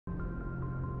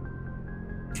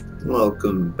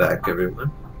Welcome back,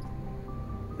 everyone.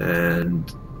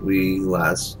 And we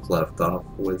last left off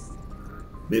with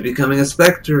me becoming a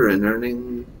specter and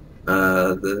earning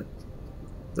the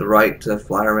right to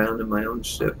fly around in my own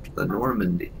ship, the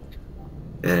Normandy.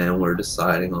 And we're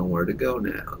deciding on where to go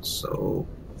now. So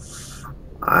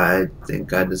I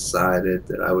think I decided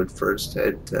that I would first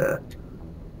head to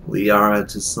Liara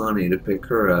to Sunny to pick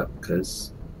her up,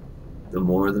 because the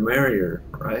more the merrier,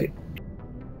 right?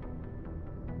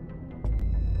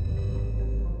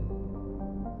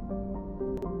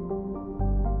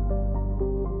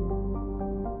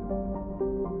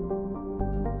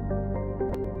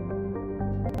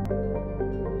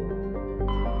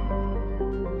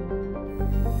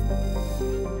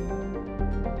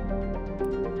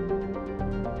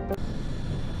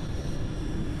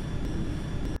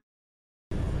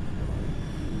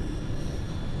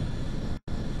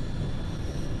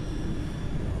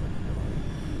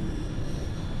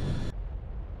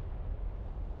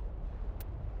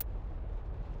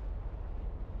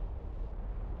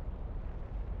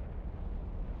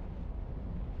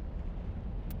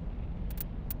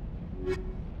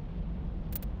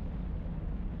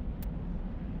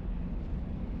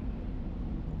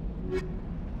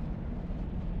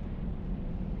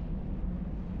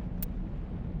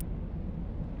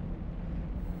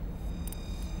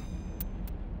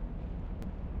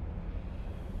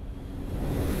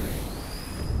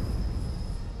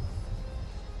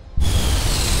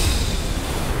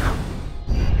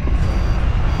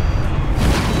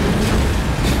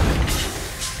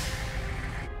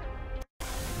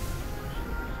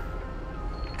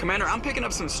 Commander, I'm picking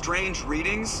up some strange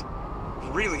readings.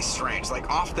 Really strange, like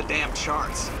off the damn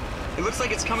charts. It looks like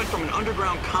it's coming from an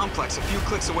underground complex a few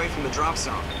clicks away from the drop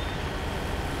zone.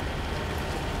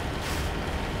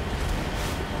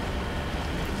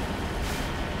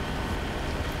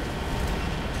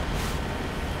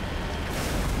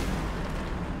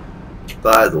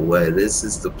 By the way, this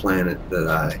is the planet that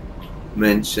I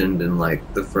mentioned in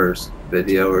like the first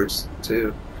video or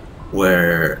two,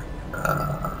 where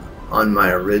on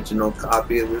my original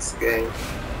copy of this game,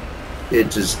 it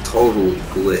just totally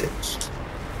glitched.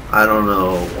 I don't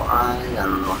know why, I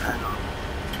don't know how,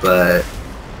 but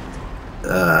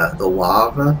the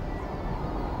lava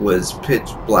was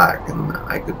pitch black and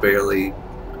I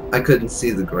couldn't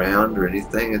see the ground or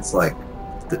anything. It's like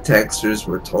the textures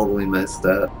were totally messed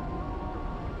up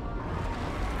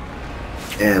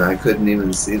and I couldn't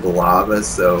even see the lava,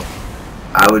 so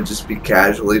I would just be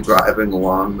casually driving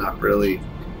along, not really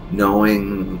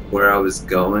knowing where I was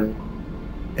going,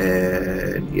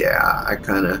 and yeah, I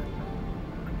kind of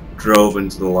drove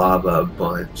into the lava a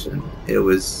bunch, and it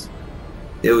was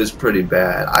pretty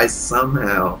bad. I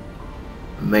somehow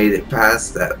made it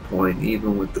past that point,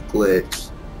 even with the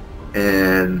glitch,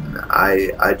 and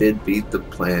I did beat the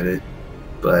planet,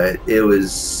 but it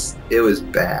was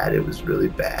bad. It was really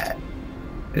bad.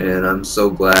 And I'm so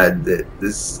glad that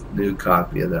this new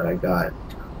copy that I got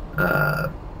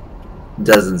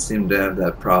doesn't seem to have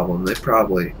that problem. They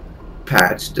probably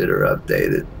patched it or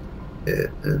updated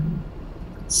it and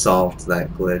solved that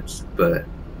glitch, but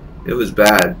it was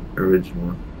bad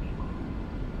originally.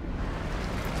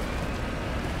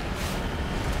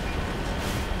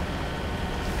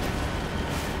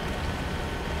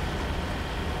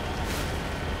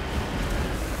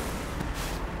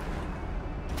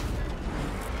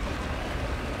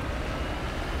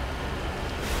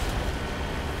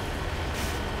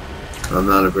 I'm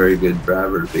not a very good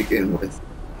driver to begin with.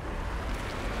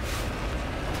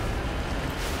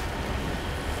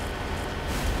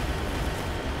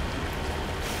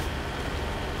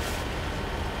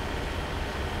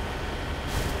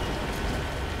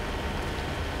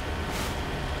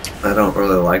 I don't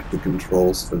really like the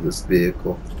controls for this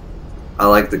vehicle. I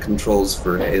like the controls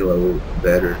for Halo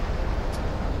better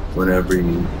whenever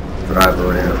you drive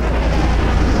around.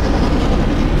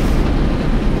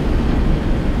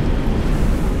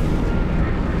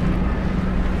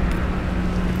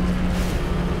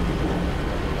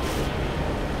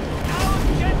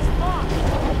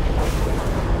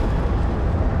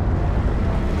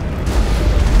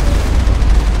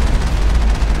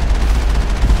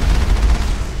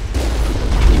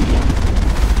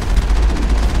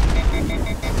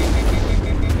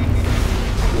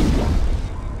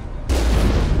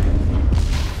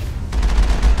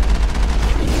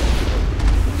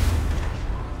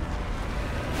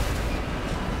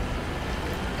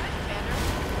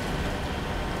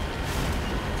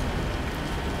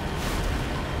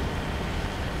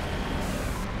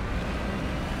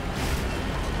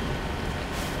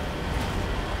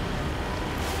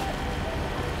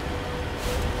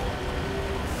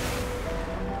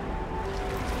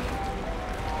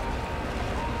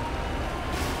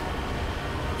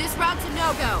 a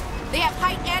no-go. They have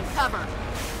height and cover.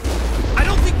 I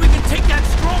don't think we can take that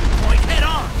strong point head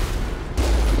on.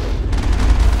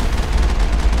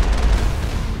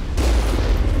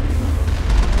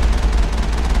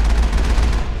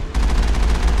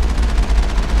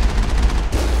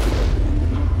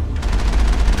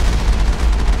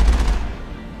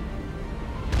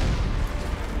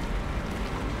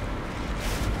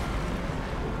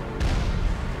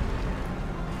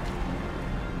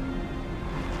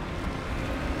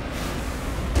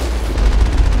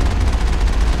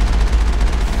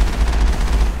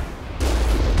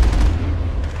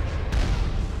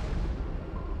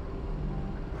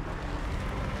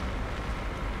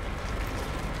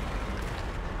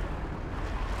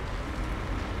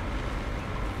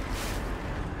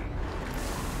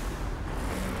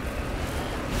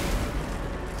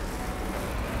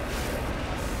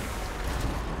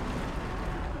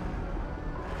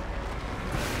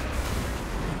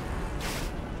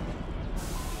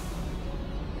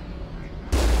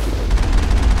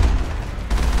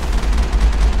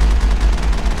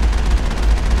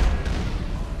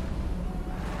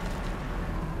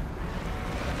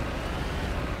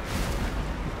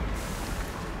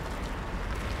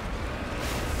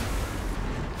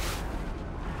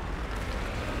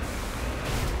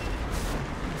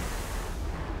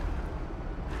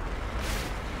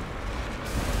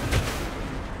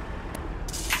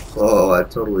 Oh, I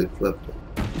totally flipped it.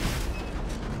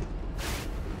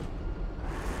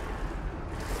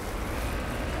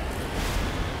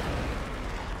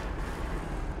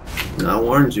 I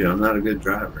warned you, I'm not a good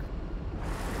driver.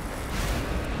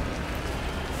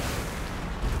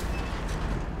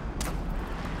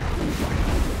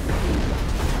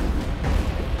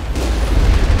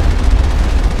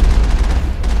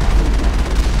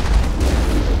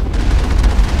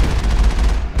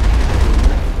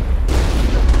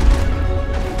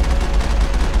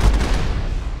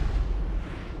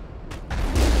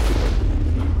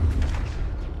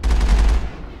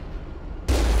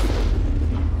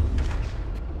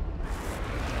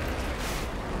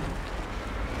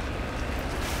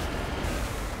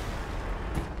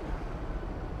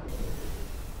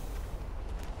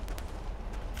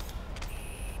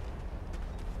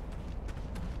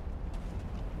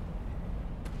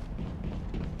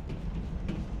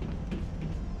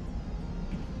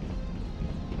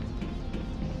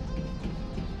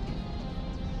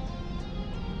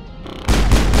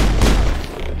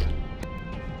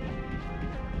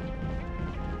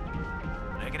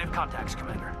 Negative contacts,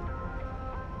 Commander.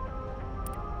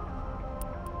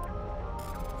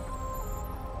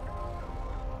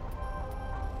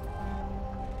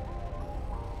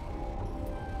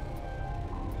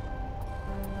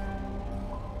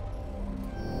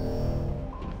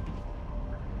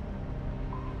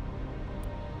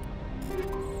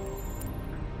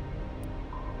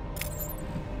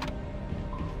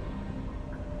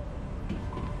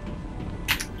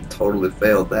 Totally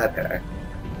failed that hack.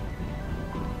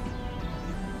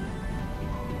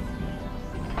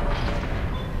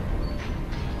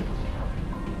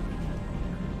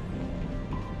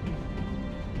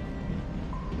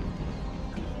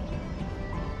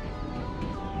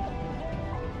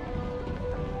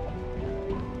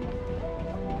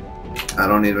 I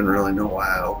don't even really know why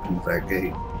I opened that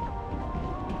gate.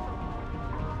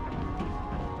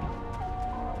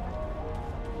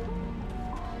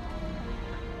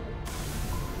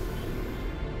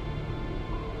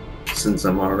 Since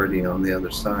I'm already on the other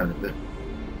side of it.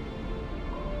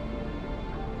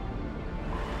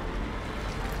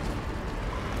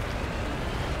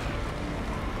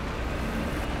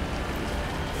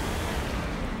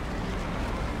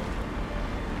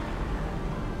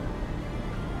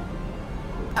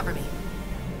 Cover me.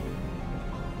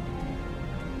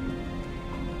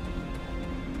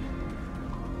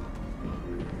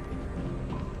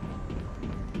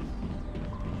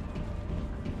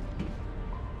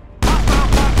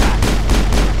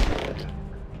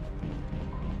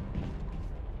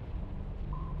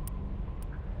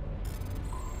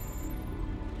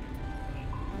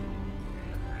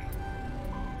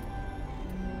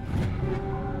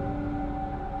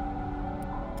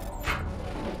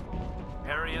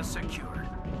 Area secured.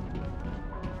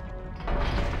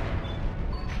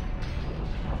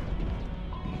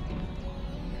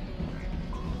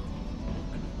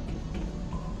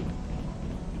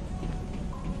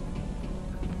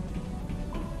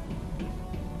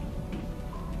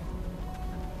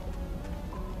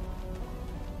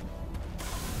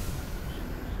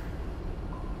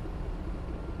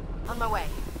 On my way.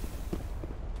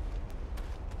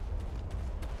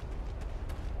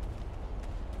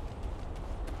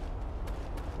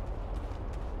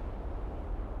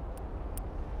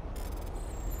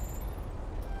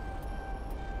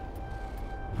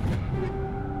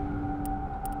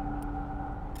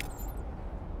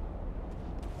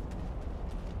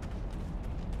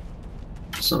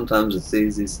 Sometimes it's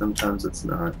easy, sometimes it's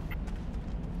not.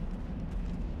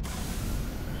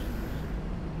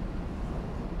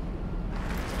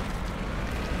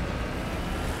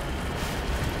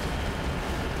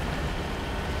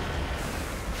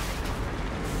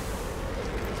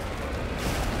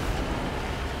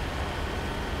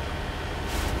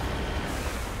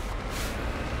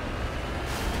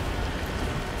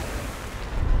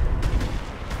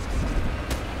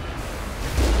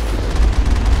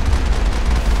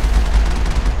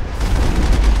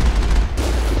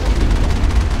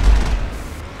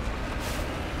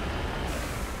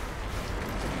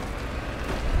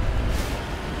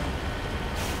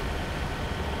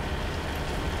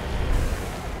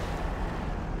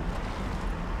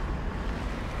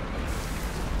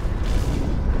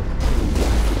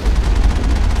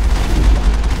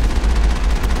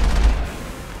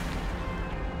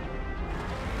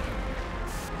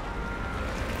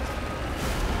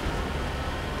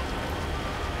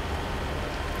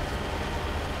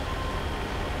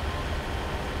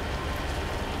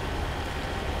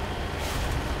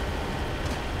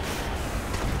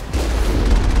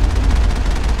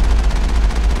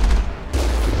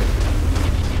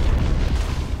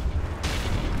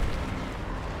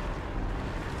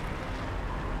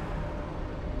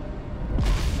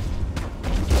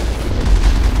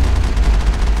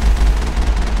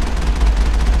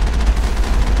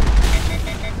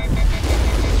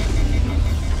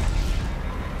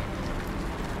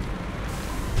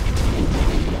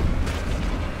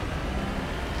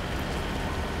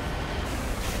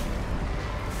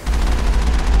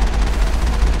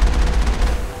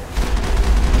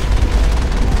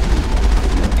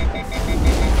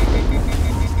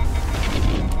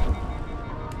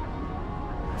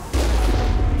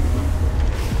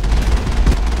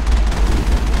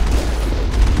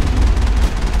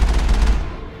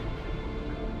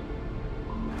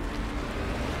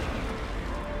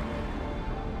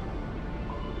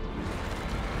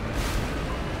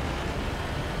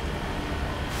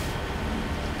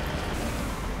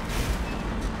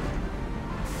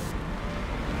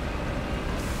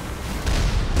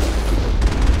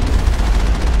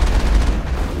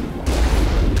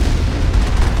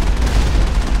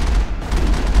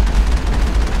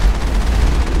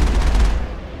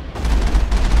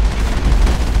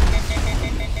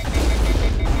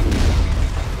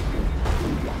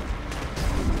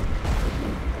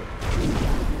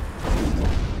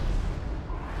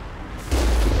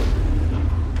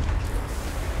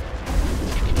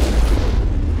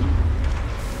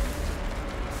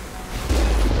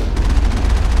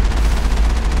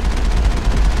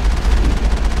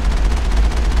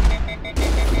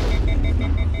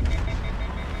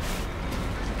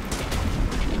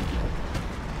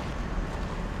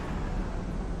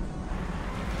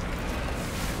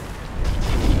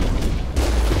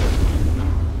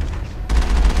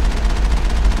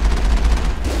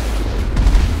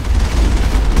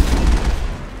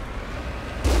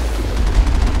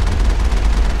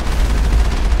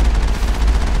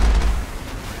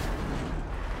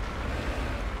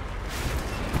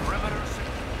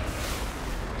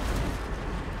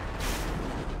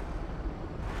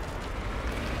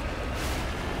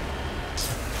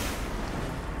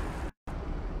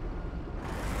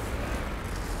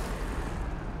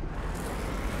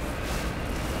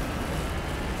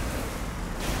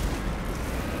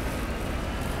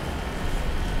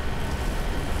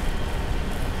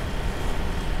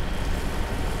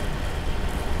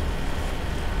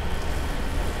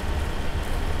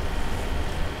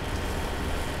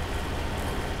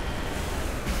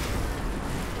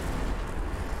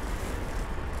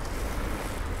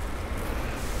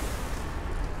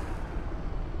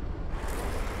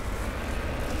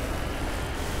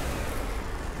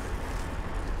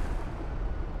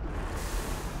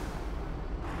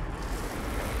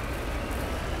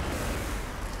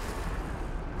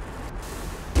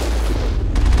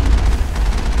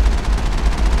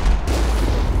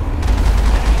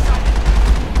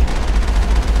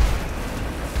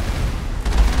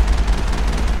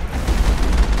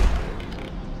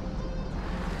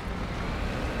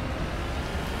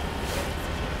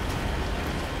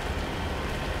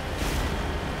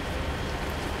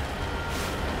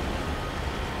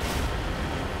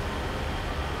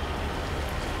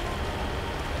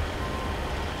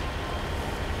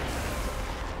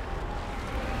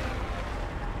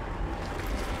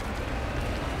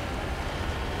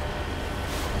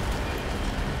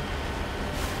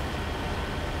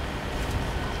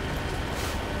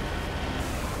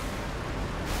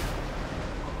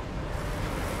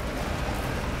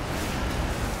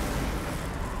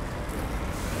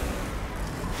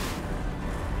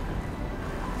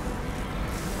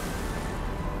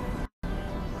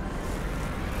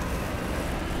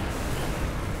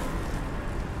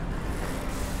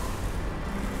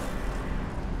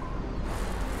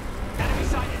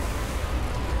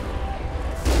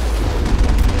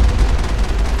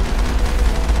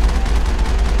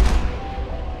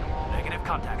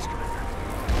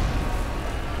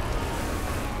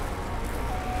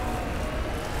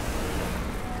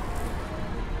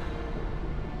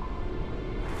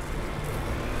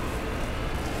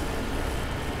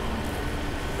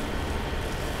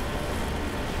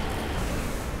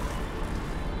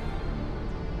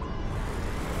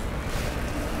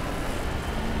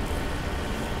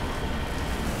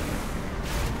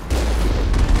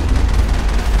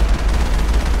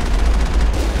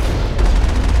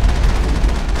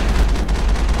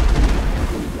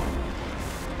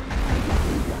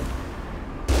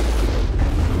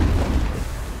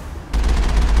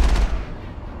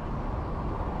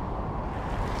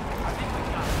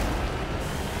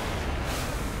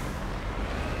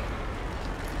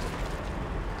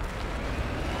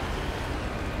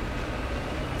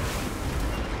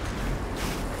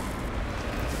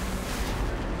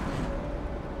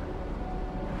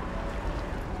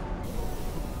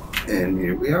 And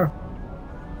here we are.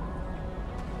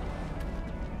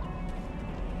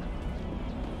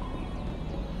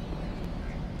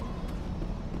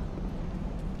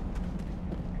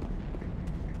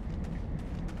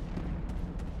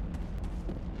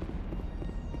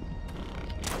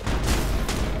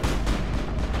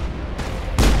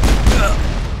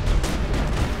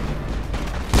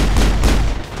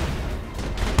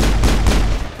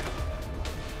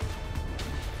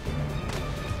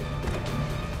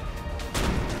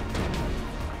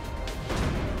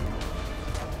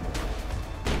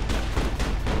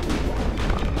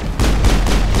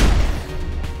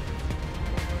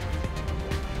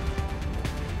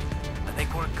 I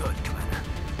think we're good, Commander.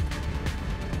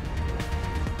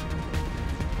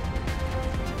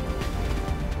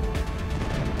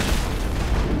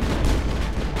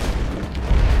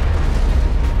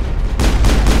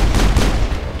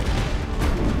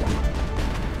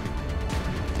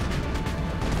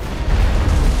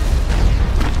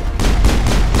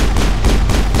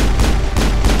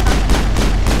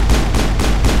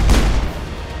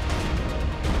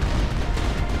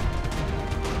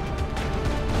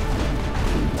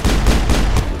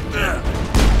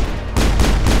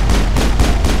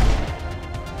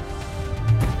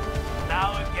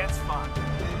 Now it gets fun.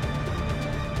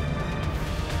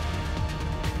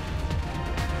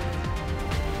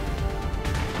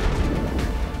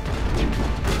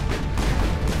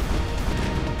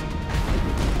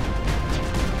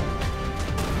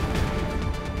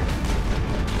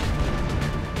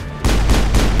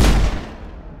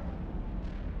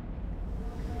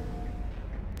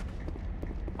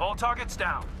 All targets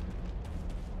down.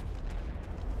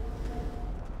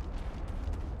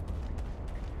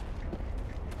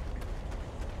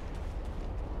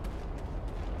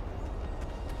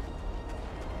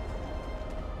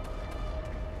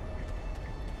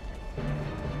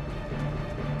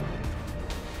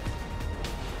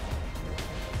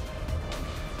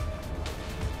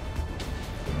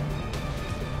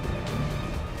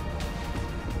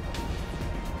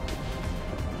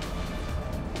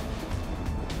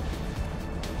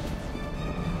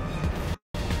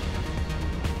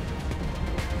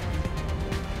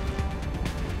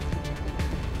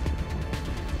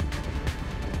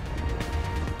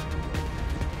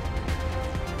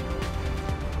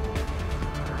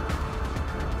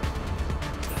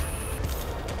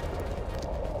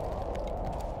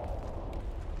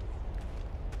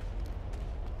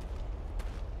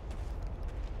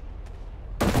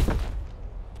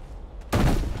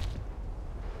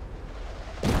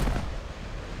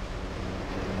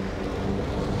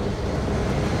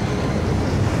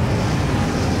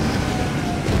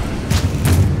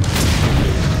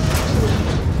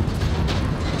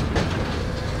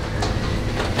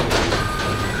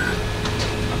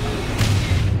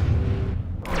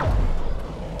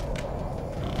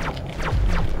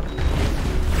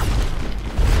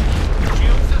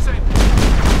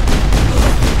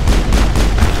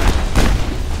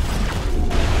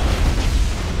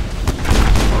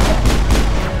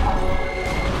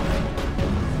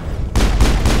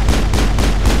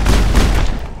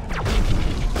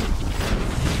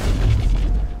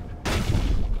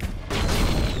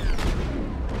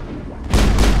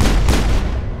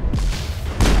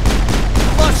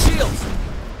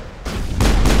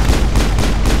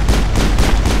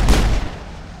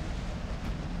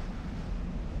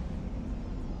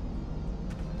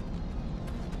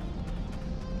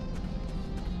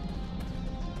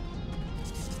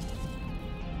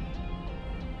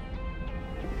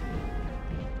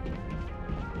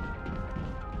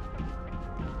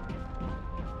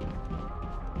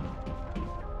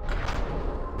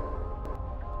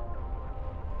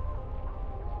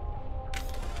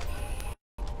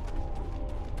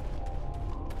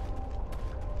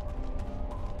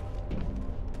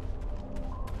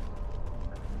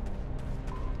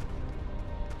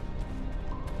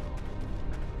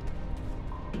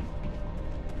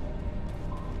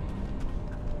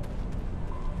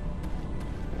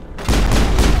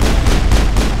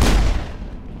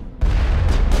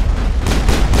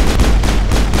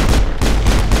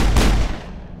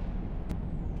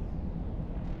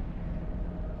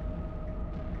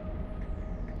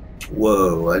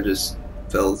 Whoa, I just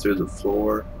fell through the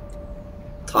floor.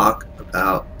 Talk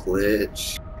about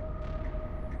glitch.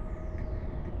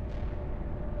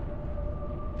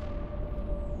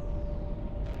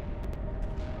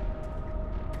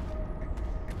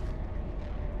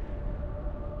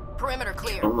 Perimeter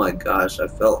clear. Oh my gosh, I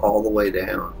fell all the way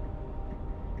down.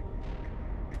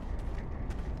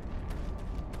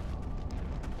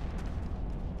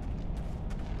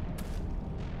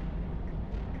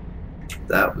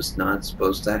 That was not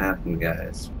supposed to happen,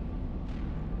 guys.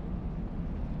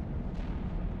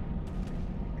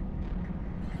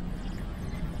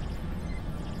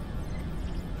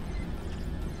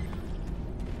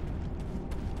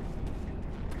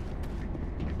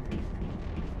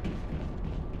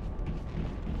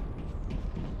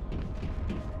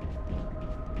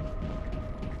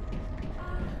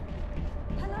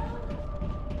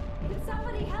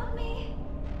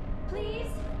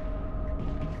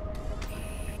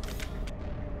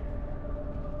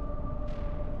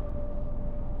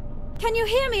 Can you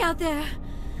hear me out there?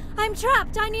 I'm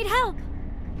trapped. I need help.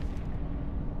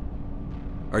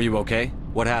 Are you okay?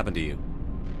 What happened to you?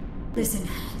 Listen,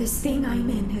 this thing I'm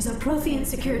in is a Prothean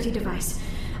security device.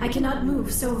 I cannot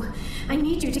move, so I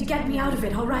need you to get me out of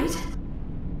it, all right?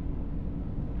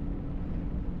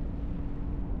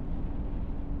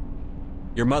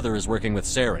 Your mother is working with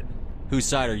Saren. Whose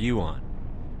side are you on?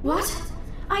 What?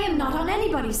 I am not on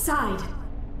anybody's side.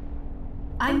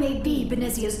 I may be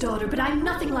Benezia's daughter, but I'm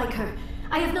nothing like her.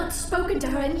 I have not spoken to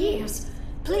her in years.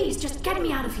 Please, just get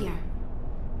me out of here.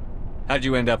 How'd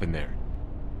you end up in there?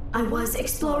 I was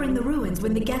exploring the ruins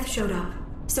when the Geth showed up,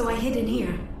 so I hid in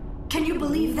here. Can you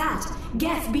believe that?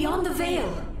 Geth beyond the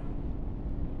Veil!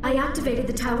 I activated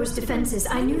the tower's defenses.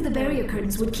 I knew the barrier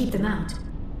curtains would keep them out.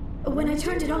 When I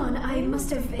turned it on, I must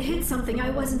have hit something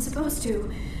I wasn't supposed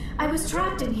to. I was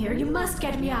trapped in here. You must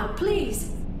get me out,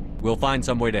 please! We'll find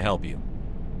some way to help you.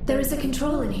 There is a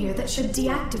control in here that should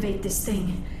deactivate this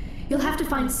thing. You'll have to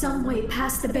find some way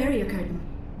past the barrier curtain.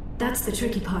 That's the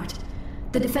tricky part.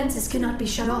 The defenses cannot be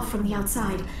shut off from the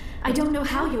outside. I don't know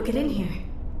how you'll get in here.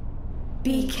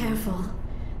 Be careful.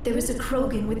 There is a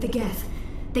Krogan with the Geth.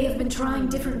 They have been trying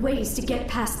different ways to get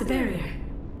past the barrier.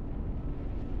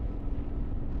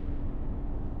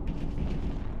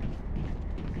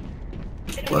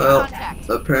 Well,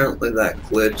 apparently that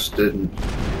glitch didn't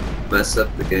mess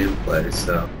up the gameplay,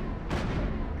 so...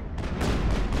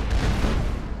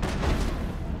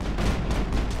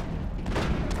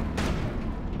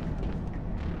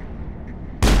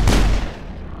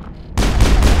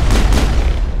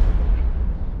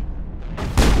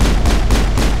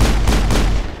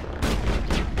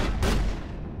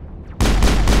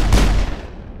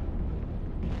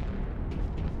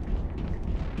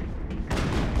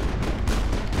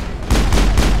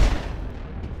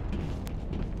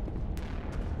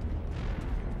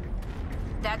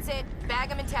 That's it. Bag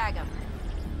him and tag him.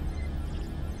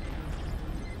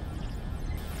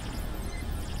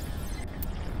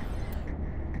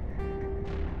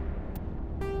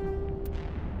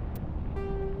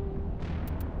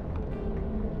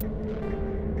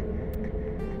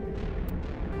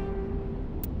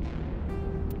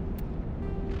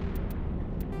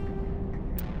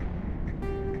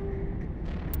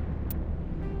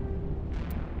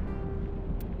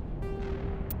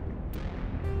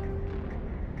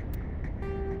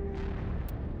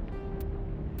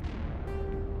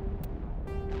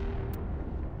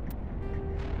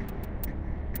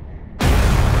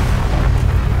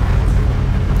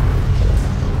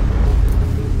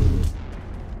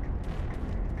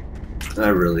 I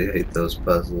really hate those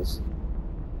puzzles.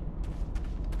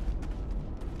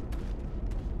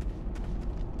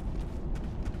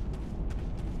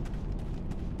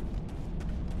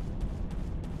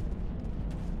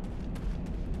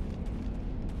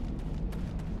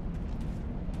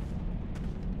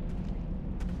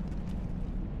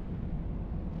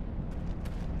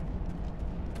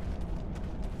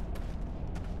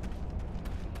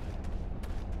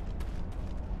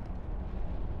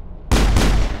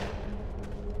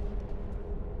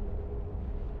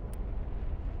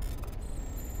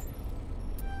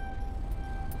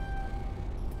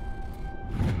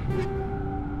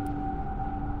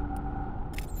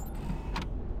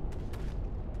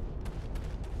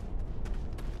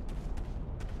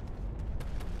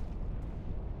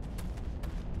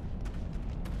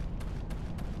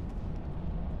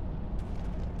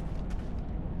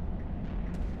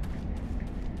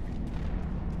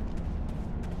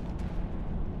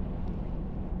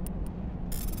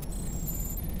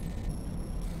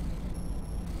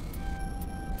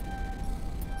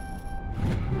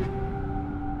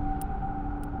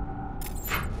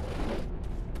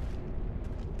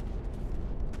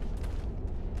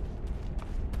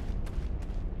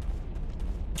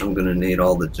 I'm gonna need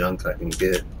all the junk I can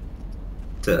get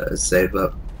to save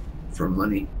up for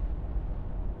money.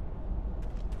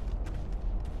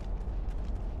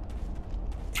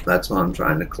 That's why I'm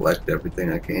trying to collect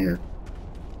everything I can.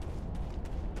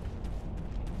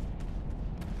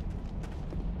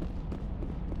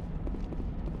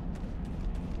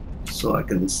 So I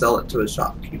can sell it to a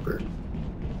shopkeeper.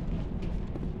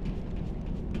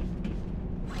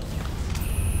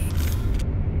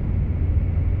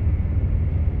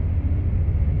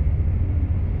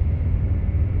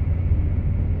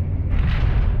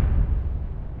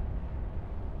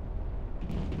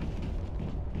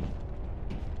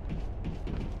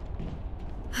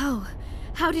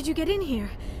 How did you get in here?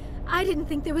 I didn't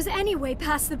think there was any way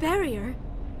past the barrier.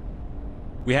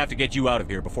 We have to get you out of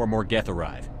here before more Geth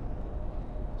arrive.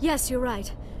 Yes, you're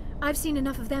right. I've seen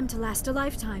enough of them to last a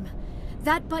lifetime.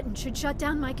 That button should shut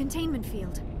down my containment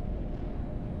field.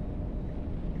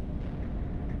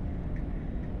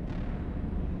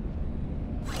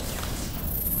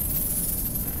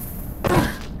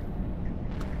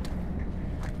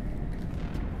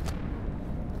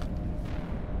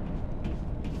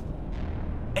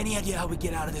 Any idea how we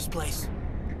get out of this place?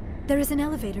 There is an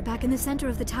elevator back in the center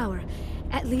of the tower.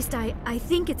 At least I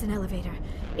think it's an elevator.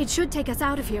 It should take us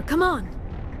out of here. Come on!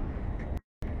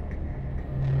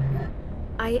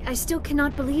 I still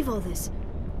cannot believe all this.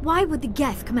 Why would the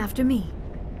Geth come after me?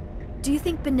 Do you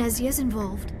think Benezia's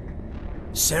involved?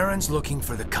 Saren's looking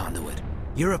for the conduit.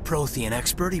 You're a Prothean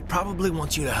expert. He probably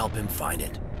wants you to help him find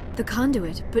it. The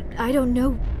conduit, but I don't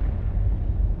know.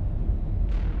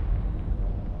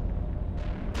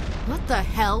 What the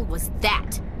hell was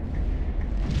that?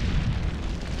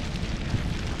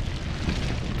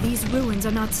 These ruins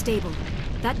are not stable.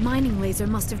 That mining laser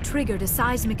must have triggered a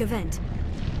seismic event.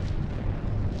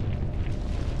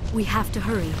 We have to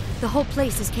hurry. The whole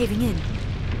place is caving in.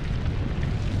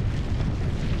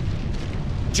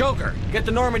 Joker, get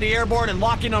the Normandy airborne and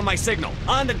lock in on my signal.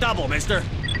 On the double, mister.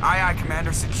 Aye, aye,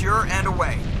 Commander. Secure and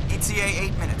away. ETA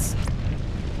 8 minutes.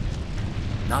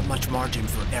 Not much margin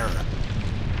for error.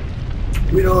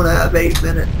 We don't have 8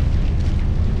 minutes.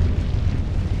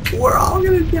 We're all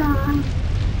gonna die.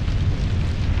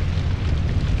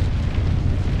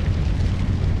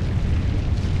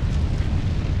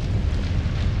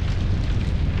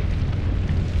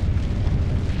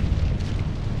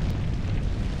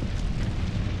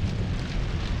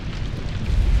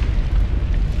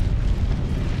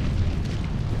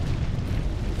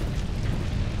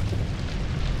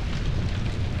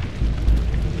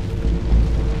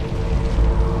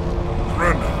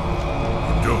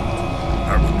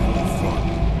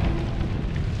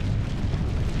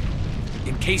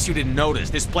 In case you didn't notice,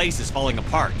 this place is falling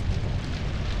apart.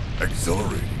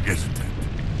 Exhilarating, isn't it?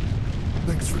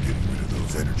 Thanks for getting rid of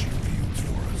those energy fields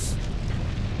for us.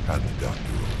 Hand the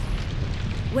doctor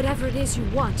over. Whatever it is you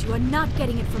want, you are not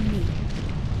getting it from me.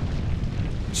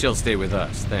 She'll stay with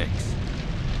us, thanks.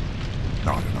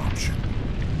 Not an option.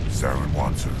 Saren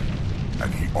wants her,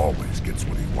 and he always gets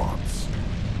what he wants.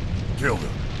 Kill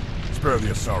them. Spare the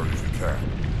Asari if you can.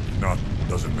 If not,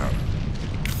 doesn't matter.